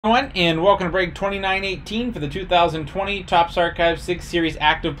Everyone, and welcome to break 2918 for the 2020 Topps Archives 6 Series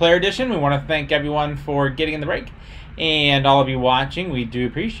Active Player Edition. We want to thank everyone for getting in the break, and all of you watching, we do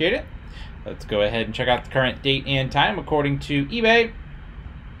appreciate it. Let's go ahead and check out the current date and time according to eBay.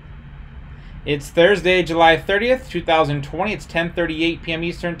 It's Thursday, July 30th, 2020. It's 10:38 p.m.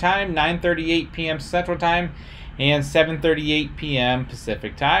 Eastern Time, 9:38 p.m. Central Time, and 7:38 p.m.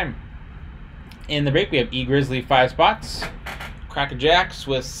 Pacific Time. In the break, we have E-Grizzly 5 spots. Crackerjacks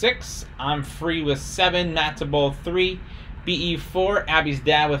with 6, I'm Free with 7, Matable 3, BE 4, Abby's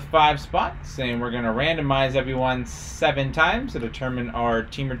Dad with 5 spots, and we're going to randomize everyone 7 times to determine our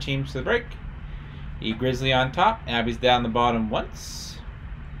teamer teams for the break. E-Grizzly on top, Abby's Dad on the bottom once,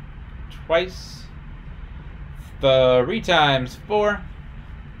 twice, 3 times, 4,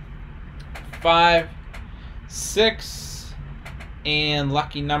 5, 6, and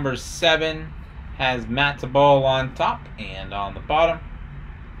lucky number 7 has Matable on top and on the bottom.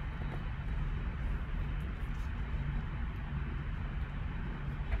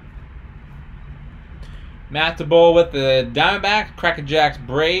 Matable with the Diamondbacks, Crackerjacks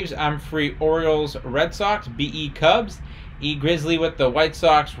Braves, I'm Free Orioles Red Sox, BE Cubs, E-Grizzly with the White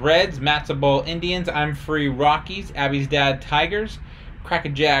Sox Reds, Matable Indians, I'm Free Rockies, Abby's Dad Tigers,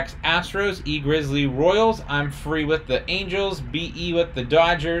 Crackerjacks Astros, E-Grizzly Royals, I'm Free with the Angels, BE with the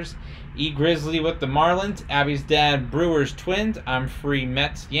Dodgers, E-Grizzly with the Marlins, Abby's Dad Brewers Twins, I'm Free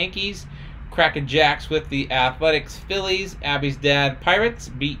Mets Yankees, Crackerjacks with the Athletics Phillies, Abby's Dad Pirates,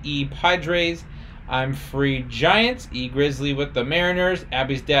 BE Padres, I'm Free Giants, E-Grizzly with the Mariners,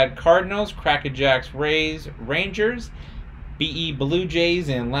 Abby's Dad Cardinals, Crackerjacks Rays Rangers, BE Blue Jays,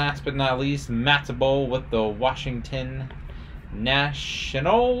 and last but not least, Matable with the Washington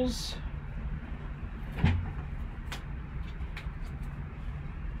Nationals.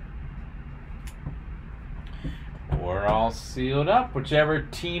 We're all sealed up. Whichever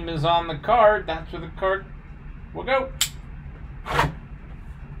team is on the card, that's where the card will go.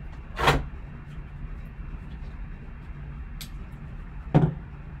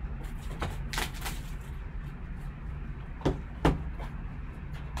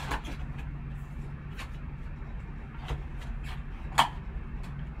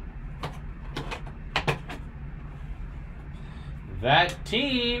 That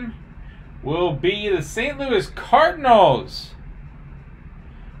team will be the St. Louis Cardinals.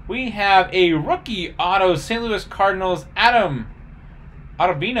 We have a rookie auto, St. Louis Cardinals, Adam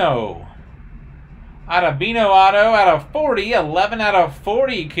Ottavino. Ottavino auto out of 40, 11 out of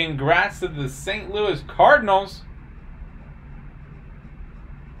 40. Congrats to the St. Louis Cardinals.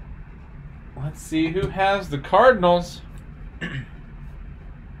 Let's see who has the Cardinals.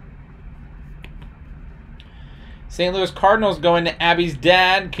 St. Louis Cardinals going to Abby's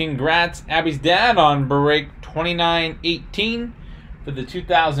Dad. Congrats, Abby's Dad, on break 2918 for the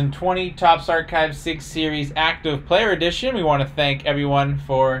 2020 Topps Archives 6 Series Active Player Edition. We want to thank everyone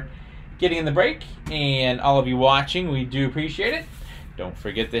for getting in the break, and all of you watching, we do appreciate it. Don't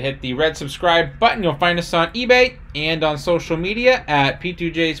forget to hit the red subscribe button. You'll find us on eBay and on social media at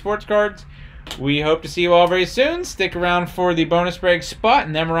p-sportscards. We hope to see you all very soon. Stick around for the bonus break spot,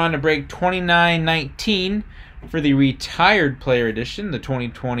 and then we're on to break 2919 for the Retired Player Edition, the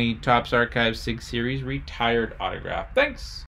 2020 Topps Archives 6 Series Retired Autograph. Thanks!